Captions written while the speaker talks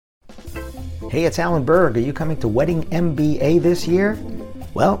Hey, it's Alan Berg. Are you coming to Wedding MBA this year?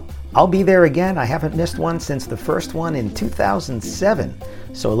 Well, I'll be there again. I haven't missed one since the first one in 2007.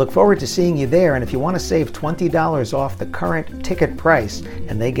 So I look forward to seeing you there. And if you want to save $20 off the current ticket price,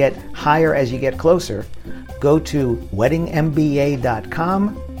 and they get higher as you get closer, go to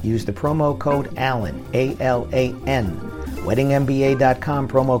weddingmba.com. Use the promo code ALAN, A-L-A-N. weddingmba.com,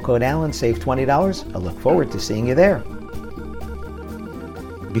 promo code ALAN, save $20. I look forward to seeing you there.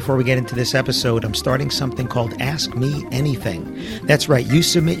 Before we get into this episode, I'm starting something called Ask Me Anything. That's right, you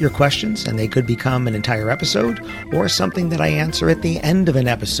submit your questions and they could become an entire episode or something that I answer at the end of an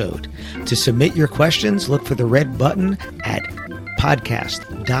episode. To submit your questions, look for the red button at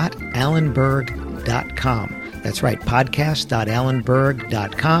podcast.alanberg.com. That's right,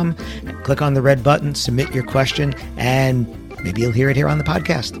 podcast.alanberg.com. Click on the red button, submit your question, and maybe you'll hear it here on the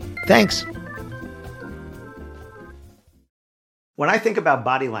podcast. Thanks. When I think about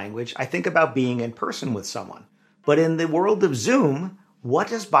body language, I think about being in person with someone. But in the world of Zoom, what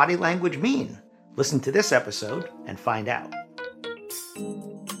does body language mean? Listen to this episode and find out.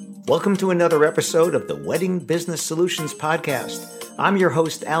 Welcome to another episode of the Wedding Business Solutions Podcast. I'm your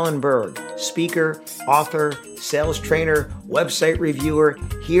host, Alan Berg, speaker, author, sales trainer, website reviewer,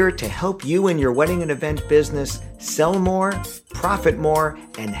 here to help you in your wedding and event business sell more, profit more,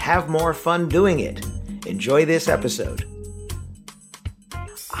 and have more fun doing it. Enjoy this episode.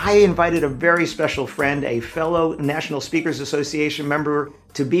 I invited a very special friend, a fellow National Speakers Association member,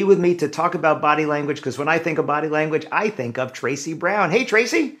 to be with me to talk about body language, because when I think of body language, I think of Tracy Brown. Hey,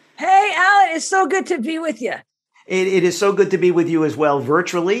 Tracy. Hey, Alan. It's so good to be with you. It is so good to be with you as well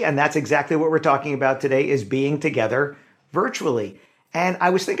virtually, and that's exactly what we're talking about today, is being together virtually. And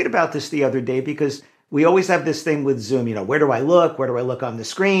I was thinking about this the other day because we always have this thing with Zoom, where do I look? Where do I look on the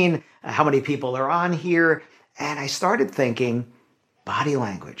screen? How many people are on here? And I started thinking, body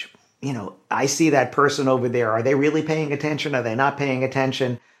language. I see that person over there. Are they really paying attention? Are they not paying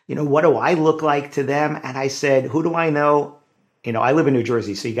attention? What do I look like to them? And I said, who do I know? I live in New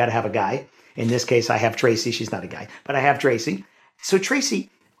Jersey, so you got to have a guy. In this case, I have Tracy. She's not a guy, but I have Tracy. So Tracy,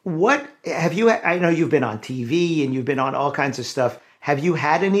 what have you, I know you've been on TV and you've been on all kinds of stuff. Have you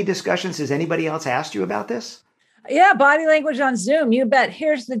had any discussions? Has anybody else asked you about this? Yeah, body language on Zoom. You bet.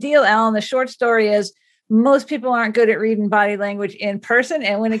 Here's the deal, Alan. The short story is, most people aren't good at reading body language in person.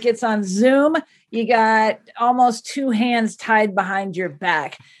 And when it gets on Zoom, you got almost two hands tied behind your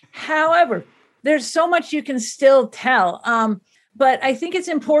back. However, there's so much you can still tell. But I think it's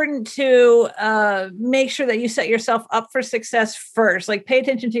important to make sure that you set yourself up for success first. Like, pay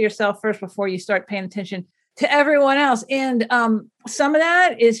attention to yourself first before you start paying attention to everyone else. And some of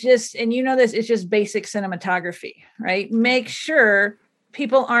that is just, and this, it's just basic cinematography, right? Make sure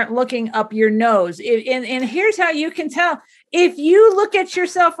people aren't looking up your nose. And here's how you can tell. If you look at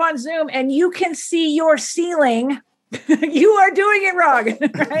yourself on Zoom and you can see your ceiling, you are doing it wrong,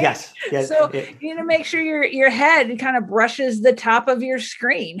 right? Yes. So you need to make sure your head kind of brushes the top of your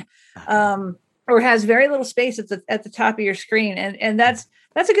screen, or has very little space at the top of your screen. And that's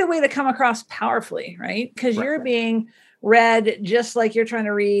a good way to come across powerfully, right? Because you're being read just like you're trying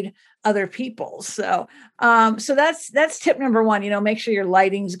to read other people. So that's tip number one. Make sure your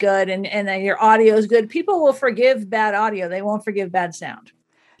lighting's good and that your audio is good. People will forgive bad audio. They won't forgive bad sound.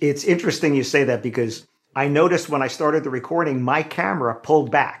 It's interesting you say that, because I noticed when I started the recording, my camera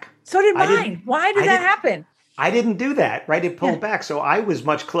pulled back. So did mine. Why did that happen? I didn't do that, right? It pulled back. So I was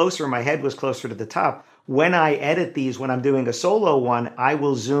much closer. My head was closer to the top. When I edit these, when I'm doing a solo one, I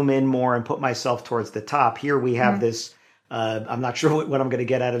will zoom in more and put myself towards the top. Here we have this. I'm not sure what I'm going to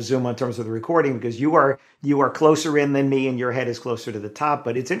get out of Zoom in terms of the recording, because you are closer in than me and your head is closer to the top.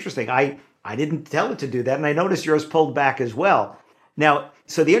 But it's interesting. I didn't tell it to do that. And I noticed yours pulled back as well. Now,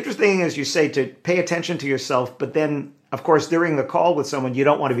 so the interesting thing is, you say to pay attention to yourself, but then, of course, during the call with someone, you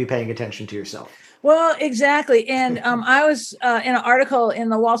don't want to be paying attention to yourself. Well, exactly. And I was in an article in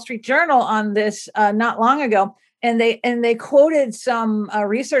the Wall Street Journal on this not long ago, and they quoted some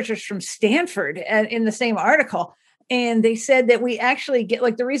researchers from Stanford in the same article. And they said that we actually get,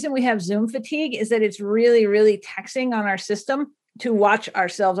 the reason we have Zoom fatigue is that it's really, really taxing on our system to watch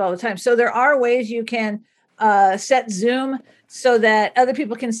ourselves all the time. So there are ways you can set Zoom so that other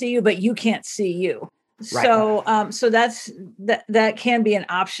people can see you, but you can't see you. Right. So that can be an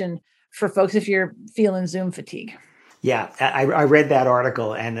option for folks if you're feeling Zoom fatigue. Yeah, I read that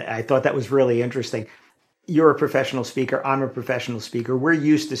article and I thought that was really interesting. You're a professional speaker. I'm a professional speaker. We're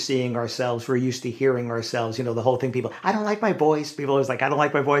used to seeing ourselves. We're used to hearing ourselves. The whole thing, people, I don't like my voice. People are always like, I don't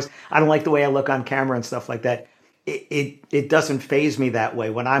like my voice. I don't like the way I look on camera and stuff like that. It doesn't faze me that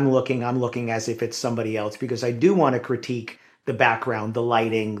way. When I'm looking as if it's somebody else, because I do want to critique the background, the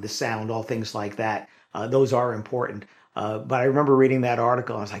lighting, the sound, all things like that. Those are important. But I remember reading that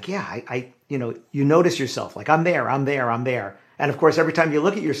article. And I was like, yeah, you notice yourself like I'm there. And of course, every time you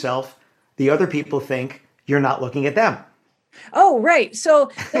look at yourself, the other people think you're not looking at them. Oh, right.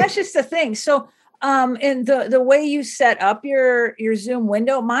 So that's just the thing. So, and the way you set up your Zoom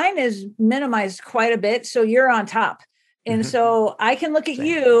window, mine is minimized quite a bit. So you're on top. And so I can look at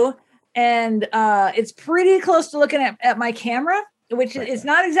you, and it's pretty close to looking at my camera, which is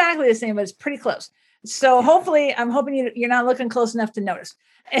not exactly the same, but it's pretty close. So hopefully I'm hoping you're not looking close enough to notice.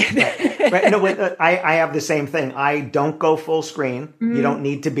 Right. No, I have the same thing. I don't go full screen. You don't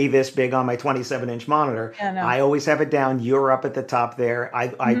need to be this big on my 27-inch monitor. Yeah, no. I always have it down. You're up at the top there.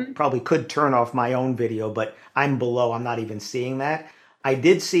 I probably could turn off my own video, but I'm below. I'm not even seeing that. I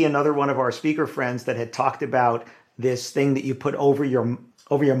did see another one of our speaker friends that had talked about this thing that you put over your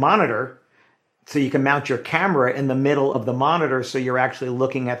monitor, so you can mount your camera in the middle of the monitor, so you're actually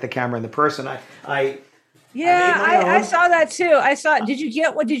looking at the camera and the person. I saw that too. I saw. Did you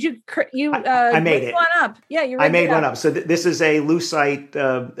get what? Did you? I made it. One up. Yeah, you. I made one up. So this is a Lucite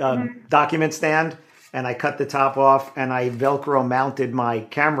document stand, and I cut the top off, and I Velcro mounted my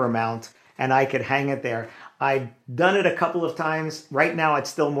camera mount, and I could hang it there. I've done it a couple of times. Right now, it's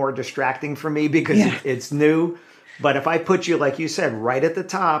still more distracting for me because it's new. But if I put you, like you said, right at the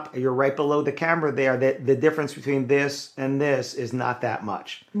top, you're right below the camera there, the difference between this and this is not that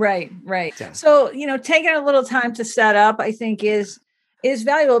much. Right. So, taking a little time to set up, I think is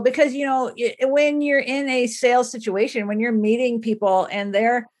valuable because, when you're in a sales situation, when you're meeting people and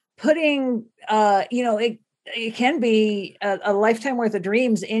they're putting, it can be a lifetime worth of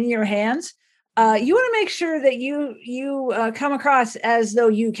dreams in your hands. You want to make sure that you come across as though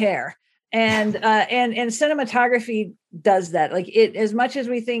you care. And cinematography does that. Like it, as much as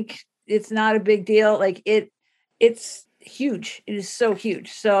we think it's not a big deal, like it's huge. It is so huge.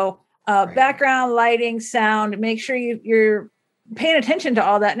 So background, lighting, sound, make sure you're paying attention to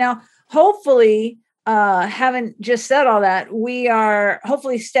all that. Now, hopefully, haven't just said all that, we are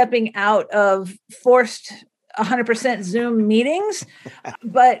hopefully stepping out of forced 100% Zoom meetings,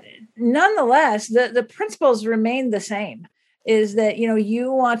 but nonetheless, the principles remain the same. Is that,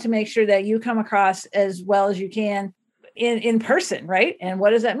 you want to make sure that you come across as well as you can in person, right? And what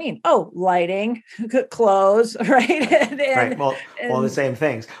does that mean? Oh, lighting, clothes, right? Right. Well, all the same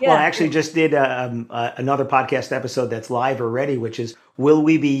things. Yeah. Well, I actually just did another podcast episode that's live already, which is, will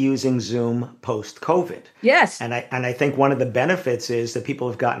we be using Zoom post-COVID? Yes. And I think one of the benefits is that people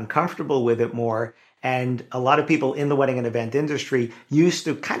have gotten comfortable with it more. And a lot of people in the wedding and event industry used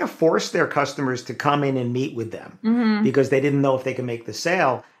to kind of force their customers to come in and meet with them because they didn't know if they could make the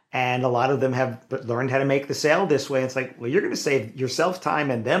sale. And a lot of them have learned how to make the sale this way. It's like, well, you're going to save yourself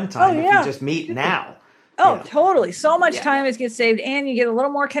time and them time if you just meet now. Oh, totally. So much time is get saved, and you get a little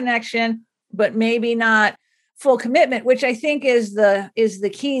more connection, but maybe not full commitment, which I think is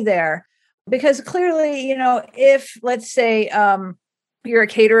the key there. Because clearly, if let's say, you're a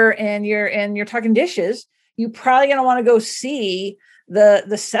caterer and you're talking dishes, you're probably going to want to go see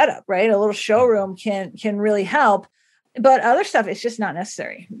the setup, right? A little showroom can really help, but other stuff, it's just not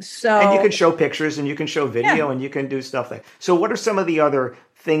necessary. So, and you can show pictures and you can show video and you can do stuff like, so what are some of the other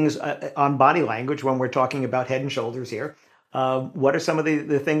things on body language when we're talking about Head and Shoulders here? What are some of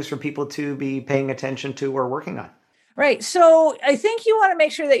the things for people to be paying attention to or working on? Right. So I think you want to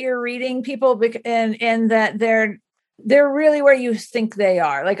make sure that you're reading people and that they're really where you think they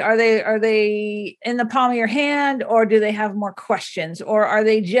are. Like, are they in the palm of your hand, or do they have more questions, or are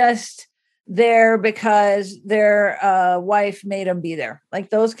they just there because their wife made them be there? Like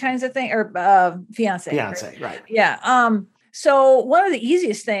those kinds of things, or fiance, right? Yeah. So one of the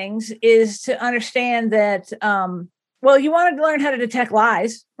easiest things is to understand that, you want to learn how to detect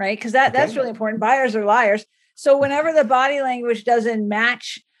lies, right? Because that's really important. Buyers are liars. So whenever the body language doesn't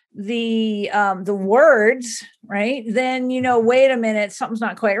match the words, right, then wait a minute, something's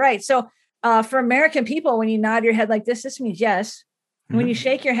not quite right. So for American people, when you nod your head like this means yes. When you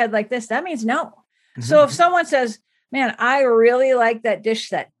shake your head like this, that means no. So if someone says, man, I really like that dish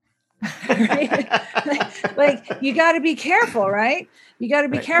set, right? like you got to be careful, right? You got to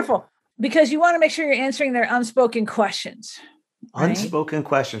be careful because you want to make sure you're answering their unspoken questions. Right? Unspoken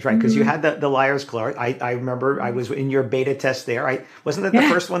questions, right? Because you had the Liar's Club. I remember I was in your beta test there. Wasn't that the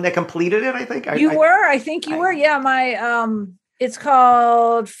first one that completed it? I think you were. I think you were. Yeah, my it's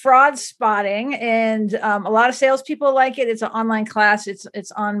called Fraud Spotting, and a lot of salespeople like it. It's an online class.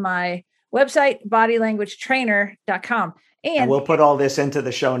 It's on my website, bodylanguagetrainer.com. And we'll put all this into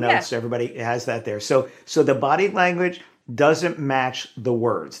the show notes. So everybody has that there. So the body language, doesn't match the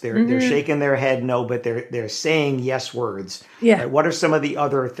words. They're shaking their head no, but they're saying yes words. Yeah. Right? What are some of the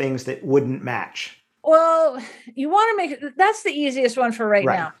other things that wouldn't match? Well, you want to make that's the easiest one for right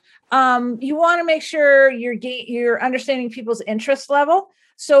now. You want to make sure you're understanding people's interest level.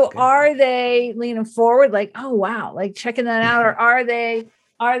 So are they leaning forward like, oh wow, like checking that out, or are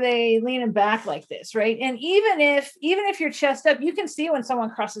they leaning back like this, right? And even if you're chest up, you can see when someone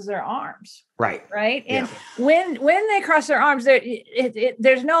crosses their arms. Right. And when they cross their arms,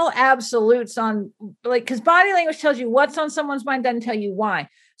 there's no absolutes on, like, because body language tells you what's on someone's mind, doesn't tell you why.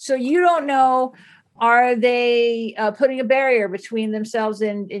 So you don't know, are they putting a barrier between themselves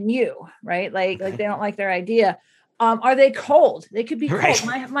and you, right? Like they don't like their idea. Are they cold? They could be cold.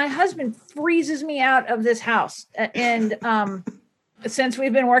 Right. My husband freezes me out of this house. And since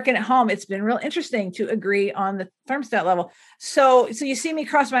we've been working at home, it's been real interesting to agree on the thermostat level. So you see me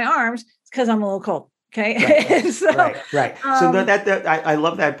cross my arms, it's because I'm a little cold. Okay. Right. So that I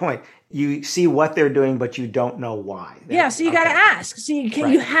love that point. You see what they're doing, but you don't know why. So you got to ask. So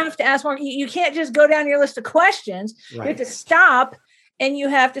you have to ask more. You can't just go down your list of questions. Right. You have to stop and you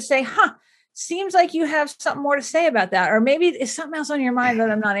have to say, seems like you have something more to say about that. Or maybe it's something else on your mind that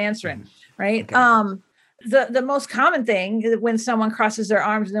I'm not answering. Right. Okay. The most common thing when someone crosses their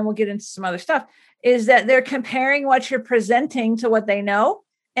arms, and then we'll get into some other stuff, is that they're comparing what you're presenting to what they know,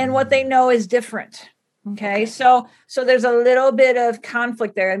 and what they know is different. Okay. So there's a little bit of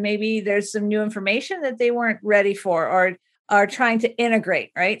conflict there, and maybe there's some new information that they weren't ready for or are trying to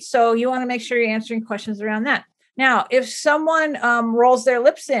integrate. Right. So you want to make sure you're answering questions around that. Now, if someone rolls their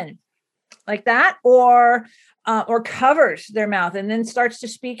lips in like that, or covers their mouth and then starts to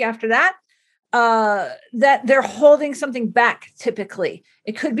speak after that, that they're holding something back. Typically,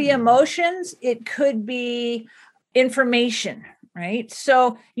 it could be emotions, it could be information, right?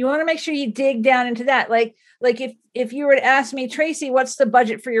 So you want to make sure you dig down into that. Like if you were to ask me, Tracy, what's the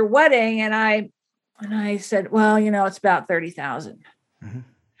budget for your wedding? And I said, well, it's about 30,000.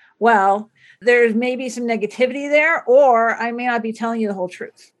 Well, there's maybe some negativity there, or I may not be telling you the whole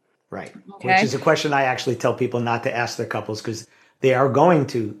truth. Right. Okay. Which is a question I actually tell people not to ask their couples, because they are going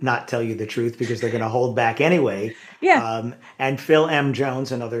to not tell you the truth because they're going to hold back anyway. Yeah. And Phil M.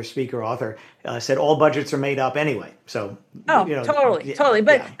 Jones, another speaker author, said all budgets are made up anyway. So totally.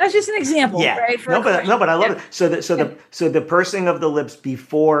 But that's just an example, right? But I love it. So the pursing of the lips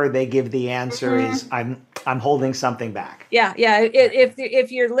before they give the answer is I'm holding something back. Yeah.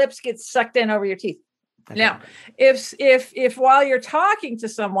 If your lips get sucked in over your teeth. Okay. Now, if while you're talking to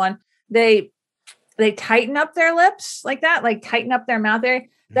someone, they tighten up their lips like that, like tighten up their mouth area,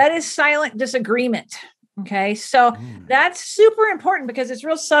 that is silent disagreement. Okay. So that's super important because it's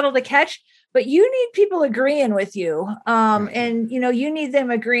real subtle to catch, but you need people agreeing with you. And you need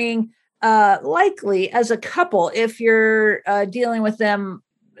them agreeing, likely as a couple, if you're dealing with them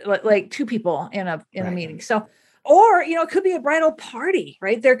like two people in a meeting. So, or, it could be a bridal party,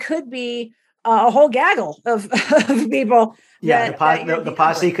 right? There could be a whole gaggle of people. Yeah, the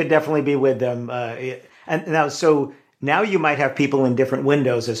posse could definitely be with them. And now you might have people in different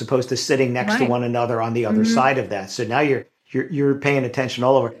windows as opposed to sitting next to one another on the other side of that. So now you're paying attention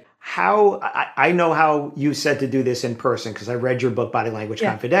all over. How I know how you said to do this in person, because I read your book, Body Language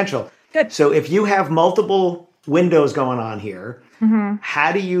Confidential. Good. So if you have multiple windows going on here,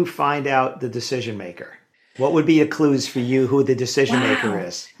 how do you find out the decision maker? What would be the clues for you who the decision maker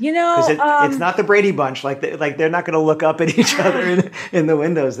is? Because it's not the Brady Bunch. Like they're not going to look up at each other in the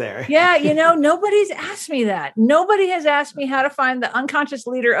windows there. Yeah, nobody's asked me that. Nobody has asked me how to find the unconscious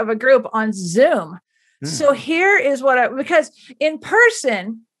leader of a group on Zoom. So here is because in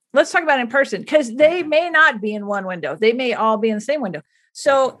person, let's talk about in person, because they may not be in one window. They may all be in the same window.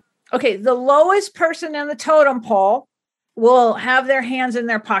 So, okay, the lowest person in the totem pole will have their hands in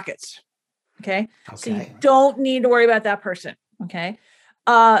their pockets. Okay. So you don't need to worry about that person. Okay.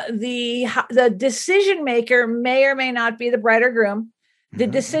 The decision maker may or may not be the bride or groom. The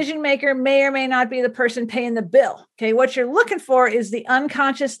decision maker may or may not be the person paying the bill. Okay. What you're looking for is the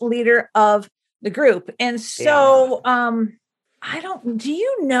unconscious leader of the group. And so, do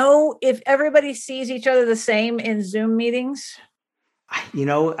you know if everybody sees each other the same in Zoom meetings?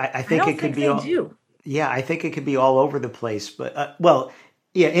 I think it could be I think it could be all over the place, but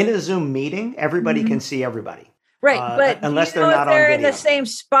in a Zoom meeting, everybody can see everybody. Right. But unless they're not on video. They're in the same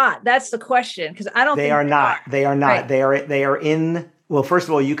spot. That's the question. Because I don't think they are not. They are not. Right. They are in. Well, first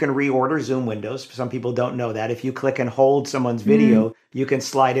of all, you can reorder Zoom windows. Some people don't know that. If you click and hold someone's video, you can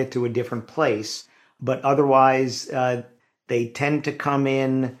slide it to a different place. But otherwise, they tend to come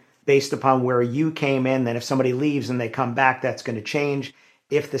in based upon where you came in. Then if somebody leaves and they come back, that's going to change.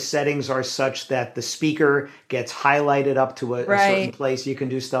 if the settings are such that the speaker gets highlighted up to a certain place, you can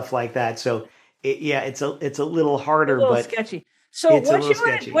do stuff like that. So it's a little harder, a little but sketchy. So it's a little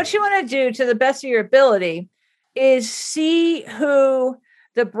sketchy. What you want to do to the best of your ability is see who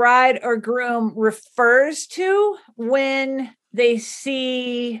the bride or groom refers to when they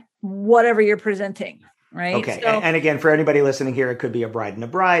see whatever you're presenting. Right. Okay. So, and again, for anybody listening here, it could be a bride and a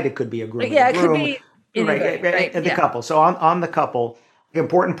bride. It could be a groom yeah, and a groom. It could be anybody, right. And the couple. So on the couple, the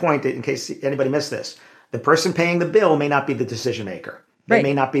important point, in case anybody missed this, the person paying the bill may not be the decision maker. They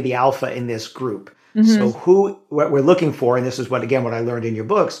may not be the alpha in this group. So what we're looking for, and this is what I learned in your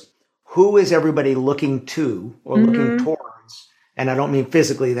books, who is everybody looking to or looking towards? And I don't mean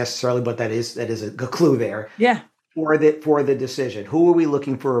physically necessarily, but that is a clue there. Yeah. For the decision. Who are we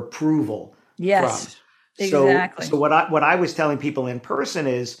looking for approval yes, from? Exactly. So what I was telling people in person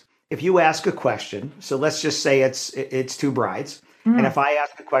is, if you ask a question, so let's just say it's two brides, and if I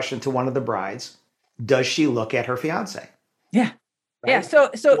ask a question to one of the brides, does she look at her fiance? Yeah. Right? Yeah. So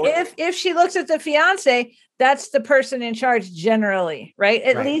if she looks at the fiance, that's the person in charge generally, right?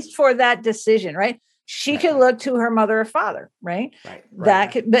 At least for that decision, right? She could look to her mother or father, right?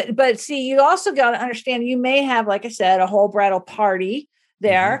 That could, but see, you also got to understand, you may have, like I said, a whole bridal party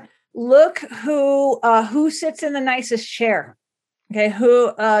there. Look who sits in the nicest chair. Okay.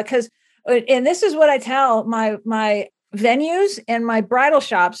 And this is what I tell my venues and my bridal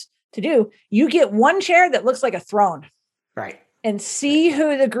shops to do. You get one chair that looks like a throne. Right. And see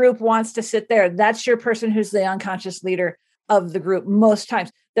who the group wants to sit there. That's your person who's the unconscious leader of the group most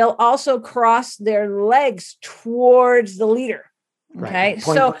times. They'll also cross their legs towards the leader. Okay.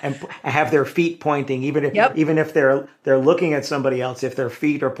 Right. And have their feet pointing, even if they're looking at somebody else, if their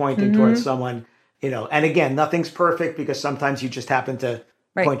feet are pointing towards someone, and again, nothing's perfect because sometimes you just happen to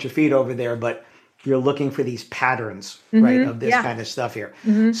point your feet over there, but you're looking for these patterns, right, of this kind of stuff here.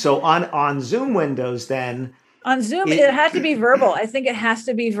 So on Zoom windows, then on Zoom, it has to be verbal. I think it has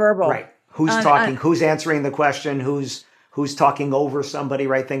to be verbal. Right. Who's talking? Who's answering the question? Who's talking over somebody?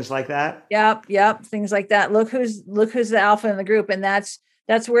 Right. Things like that. Yep. Things like that. Look who's the alpha in the group, and that's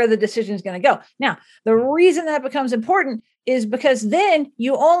where the decision is going to go. Now, the reason that becomes important is because then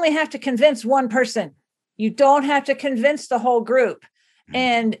you only have to convince one person. You don't have to convince the whole group.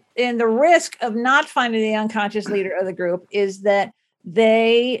 And the risk of not finding the unconscious leader of the group is that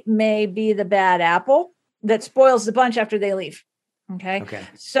they may be the bad apple that spoils the bunch after they leave. Okay.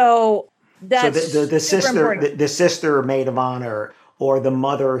 So that's the sister maid of honor, or the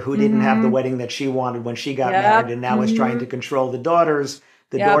mother who didn't have the wedding that she wanted when she got married and now is trying to control the daughters.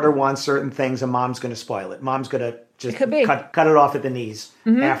 The daughter wants certain things and mom's going to spoil it. Mom's going to just cut it off at the knees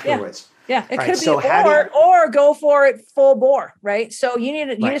afterwards. Yeah, it could be, or go for it full bore, right? So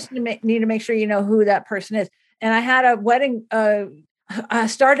you just need to make sure you know who that person is. And I had a wedding,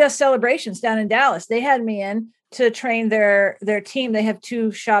 Stardust Celebrations down in Dallas. They had me in to train their team. They have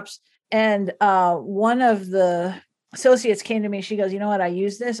two shops, and one of the associates came to me. She goes, "You know what? I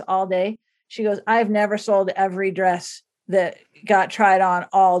use this all day." She goes, "I've never sold every dress that got tried on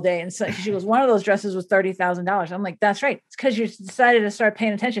all day." And so she goes, "One of those dresses was $30,000. I'm like, "That's right. It's because you decided to start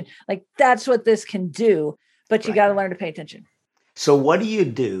paying attention. Like, that's what this can do, but you got to learn to pay attention." So what do you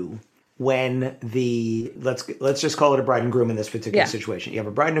do when let's just call it a bride and groom in this particular situation? You have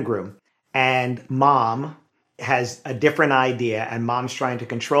a bride and a groom, and mom has a different idea, and mom's trying to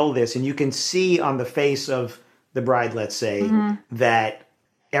control this. And you can see on the face of the bride, let's say, that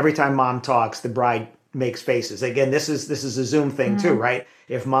every time mom talks, the bride makes faces. Again, this is a Zoom thing too, right?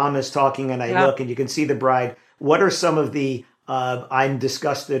 If mom is talking and I look and you can see the bride, what are some of the I'm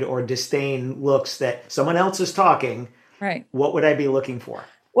disgusted or disdain looks that someone else is talking? Right. What would I be looking for?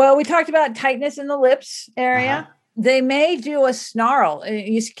 Well, we talked about tightness in the lips area. They may do a snarl.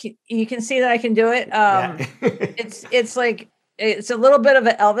 You can see that I can do it. It's like, it's a little bit of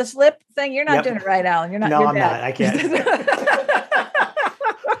an Elvis lip thing. You're not doing it right, Alan. You're not. No, I'm not. I can't.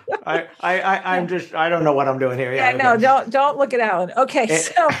 I don't know what I'm doing here. Yeah, no, don't look at Alan. Okay.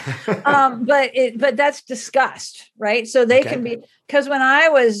 So, but that's disgust, right? So they can be, because when I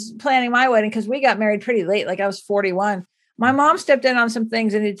was planning my wedding, because we got married pretty late, like I was 41, my mom stepped in on some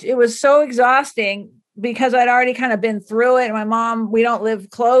things, and it was so exhausting because I'd already kind of been through it. And my mom, we don't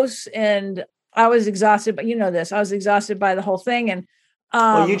live close, and I was exhausted, but I was exhausted by the whole thing. And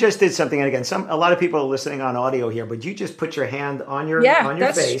well, you just did something, and again, a lot of people are listening on audio here, but you just put your hand on your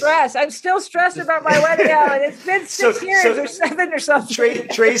that's face. Stress. I'm still stressed about my wedding now, and it's been 6 years or 7 or something.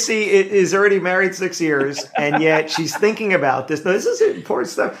 Tracy is already married 6 years, and yet she's thinking about this. Now, this is important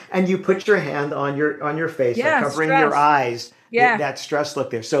stuff. And you put your hand on your face, covering your eyes. That stress look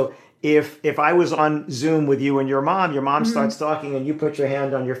there. So if I was on Zoom with you and your mom starts talking and you put your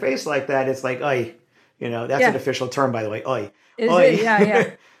hand on your face like that, it's like, oi, that's an official term, by the way, oi. Is Oi. it?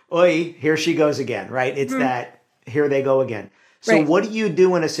 Yeah. Oi, here she goes again, right? It's that, here they go again. So Right. what do you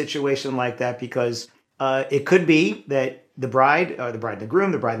do in a situation like that? Because it could be that the bride and the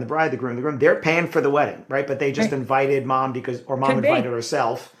groom, the bride and the bride, the groom and the groom, they're paying for the wedding, right? But they just invited mom or mom Could be. invited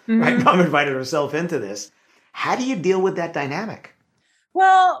herself, right? Mom invited herself into this. How do you deal with that dynamic?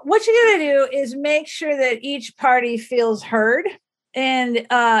 Well, what you got to do is make sure that each party feels heard. And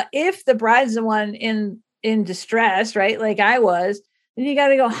if the bride's the one in distress, right, like I was, then you got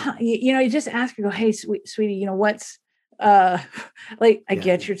to go. You just ask her, go, hey, sweetie, what's like? I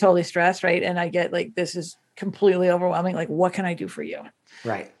get you're totally stressed, right? And I get like this is completely overwhelming. Like, what can I do for you?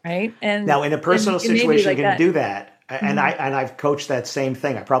 Right. And now, in a personal situation, like you can that. do that. And I've coached that same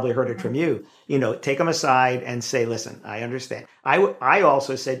thing. I probably heard it from you. Take them aside and say, listen, I understand. I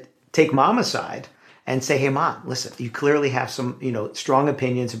also said, take mom aside and say, hey, mom, listen, you clearly have some, strong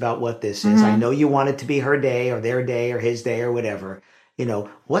opinions about what this is. I know you want it to be her day or their day or his day or whatever.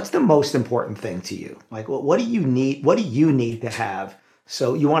 What's the most important thing to you? Like, what do you need? What do you need to have?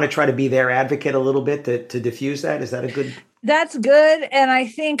 So you want to try to be their advocate a little bit to diffuse that? Is that a good? That's good. And I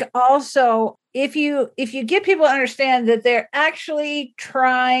think also if you get people to understand that they're actually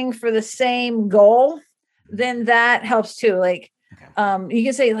trying for the same goal, then that helps too. Like, you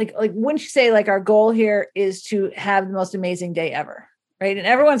can say like, wouldn't you say like our goal here is to have the most amazing day ever. Right. And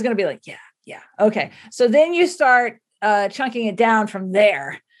everyone's going to be like, yeah. Okay. So then you start chunking it down from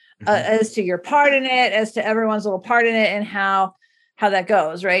there as to your part in it, as to everyone's little part in it and how that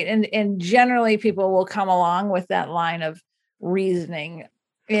goes. Right. And generally people will come along with that line of reasoning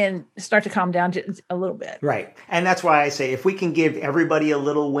and start to calm down a little bit. Right. And that's why I say, if we can give everybody a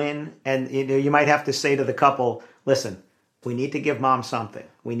little win, and you might have to say to the couple, listen, we need to give mom something.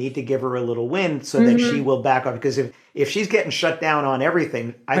 We need to give her a little win so that she will back up. Because if she's getting shut down on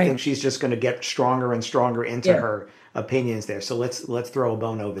everything, I think she's just going to get stronger and stronger into her opinions there. So let's throw a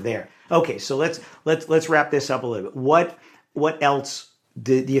bone over there. Okay. So let's wrap this up a little bit. What else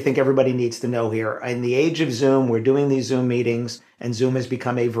do you think everybody needs to know here? In the age of Zoom, we're doing these Zoom meetings, and Zoom has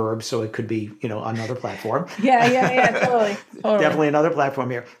become a verb, so it could be, another platform. Yeah, totally. Definitely another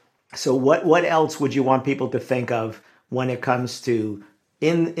platform here. So what else would you want people to think of when it comes to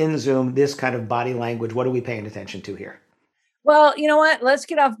in Zoom, this kind of body language? What are we paying attention to here? Well, you know what? Let's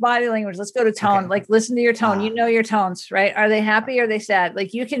get off body language. Let's go to tone. Okay. Like, listen to your tone. You know your tones, right? Are they happy? Or are they sad?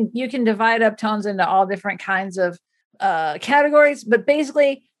 Like, you can divide up tones into all different kinds of categories, but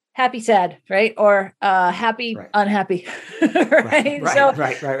basically happy, sad, right? Or happy, unhappy, right? So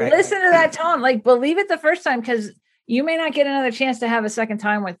listen to that tone. Like, believe it the first time, because you may not get another chance to have a second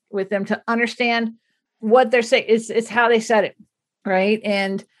time with them to understand what they're saying. It's how they said it, right?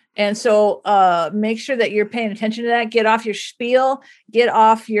 And so make sure that you're paying attention to that. Get off your spiel, get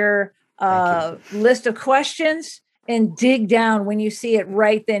off your list of questions, and dig down when you see it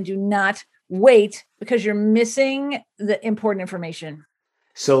right then. Do not wait, because you're missing the important information.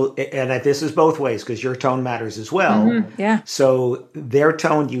 So, and this is both ways, because your tone matters as well. Yeah. So their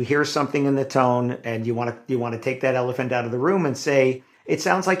tone, you hear something in the tone, and you want to take that elephant out of the room and say, it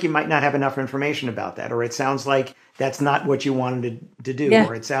sounds like you might not have enough information about that, or it sounds like that's not what you wanted to do,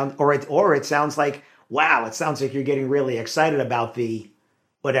 or it sounds like, wow, it sounds like you're getting really excited about the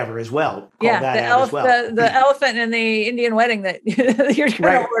whatever as well. Call that out as well. The elephant in the Indian wedding that you're going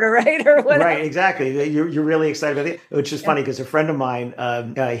to order, right? Or whatever. Right, exactly. You're really excited about it, which is funny because a friend of mine,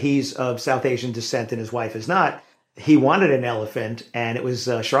 he's of South Asian descent and his wife is not. He wanted an elephant, and it was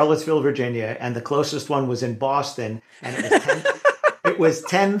Charlottesville, Virginia, and the closest one was in Boston, and it was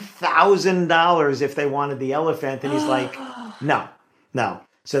 $10,000 if they wanted the elephant, and he's like, no.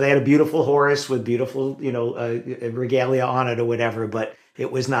 So they had a beautiful horse with beautiful, regalia on it or whatever, but it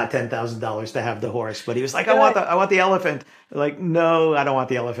was not $10,000 to have the horse. But he was like, I want the elephant. They're like, no, I don't want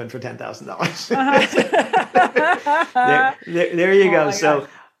the elephant for $10,000. There you go. So, gosh.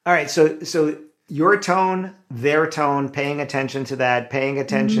 All right. So your tone, their tone, paying attention to that, paying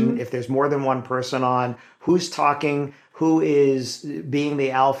attention if there's more than one person on, who's talking, who is being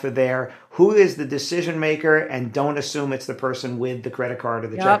the alpha there, who is the decision maker, and don't assume it's the person with the credit card or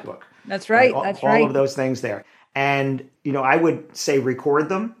the checkbook. That's right. All of those things there. And, I would say record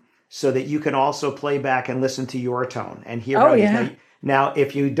them so that you can also play back and listen to your tone and hear how it is. Now,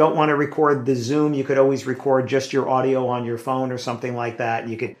 if you don't want to record the Zoom, you could always record just your audio on your phone or something like that.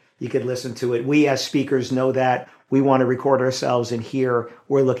 You could listen to it. We as speakers know that. We want to record ourselves and hear.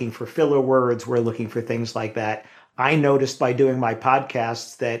 We're looking for filler words. We're looking for things like that. I noticed by doing my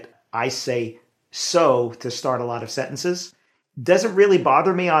podcasts that I say so to start a lot of sentences. doesn't really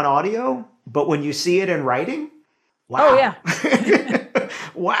bother me on audio, but when you see it in writing, wow. Oh, yeah.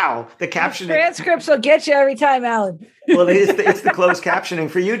 Wow. The captioning. Transcripts will get you every time, Alan. Well, it's the closed captioning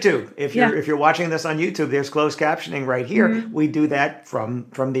for YouTube. If you're watching this on YouTube, there's closed captioning right here. Mm-hmm. We do that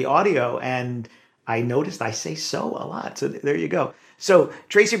from the audio, and I noticed I say "so" a lot. So there you go. So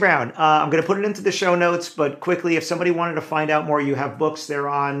Tracy Brown, I'm going to put it into the show notes, but quickly, if somebody wanted to find out more, you have books. They're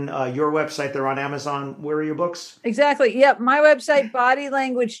on your website. They're on Amazon. Where are your books? Exactly. Yep. My website,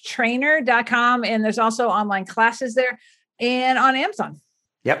 bodylanguagetrainer.com. And there's also online classes there and on Amazon.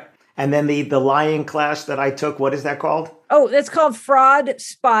 Yep. And then the lying class that I took, what is that called? Oh, it's called Fraud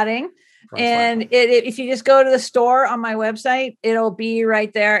Spotting. If you just go to the store on my website, it'll be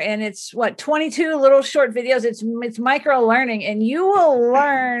right there. And it's 22 little short videos. It's micro learning, and you will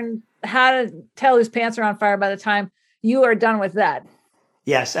learn how to tell whose pants are on fire by the time you are done with that.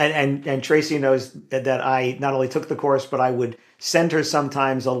 Yes. And Tracy knows that I not only took the course, but I would send her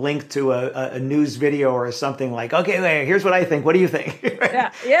sometimes a link to a news video or something like, okay, here's what I think. What do you think?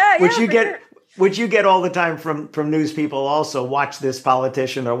 Yeah. Which you get all the time from news people also. Watch this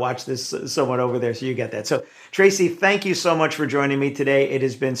politician or watch this someone over there. So you get that. So Tracy, thank you so much for joining me today. It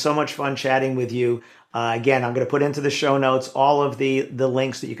has been so much fun chatting with you. Again, I'm going to put into the show notes all of the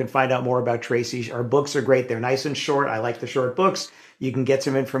links that you can find out more about Tracy. Her books are great. They're nice and short. I like the short books. You can get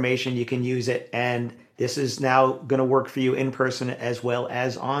some information. You can use it. And this is now going to work for you in person as well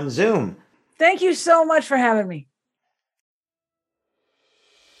as on Zoom. Thank you so much for having me.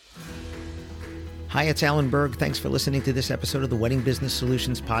 Hi, it's Alan Berg. Thanks for listening to this episode of the Wedding Business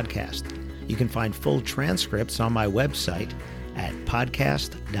Solutions Podcast. You can find full transcripts on my website at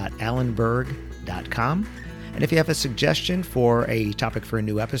podcast.alanberg.com. And if you have a suggestion for a topic for a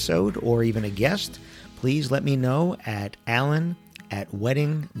new episode or even a guest, please let me know at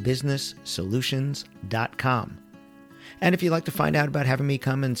alan@weddingbusinesssolutions.com. And if you'd like to find out about having me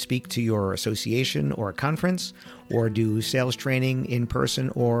come and speak to your association or a conference, or do sales training in person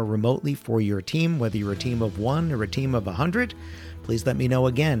or remotely for your team, whether you're a team of 1 or a team of 100, please let me know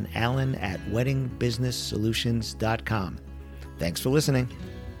again, alan@weddingbusinesssolutions.com. Thanks for listening.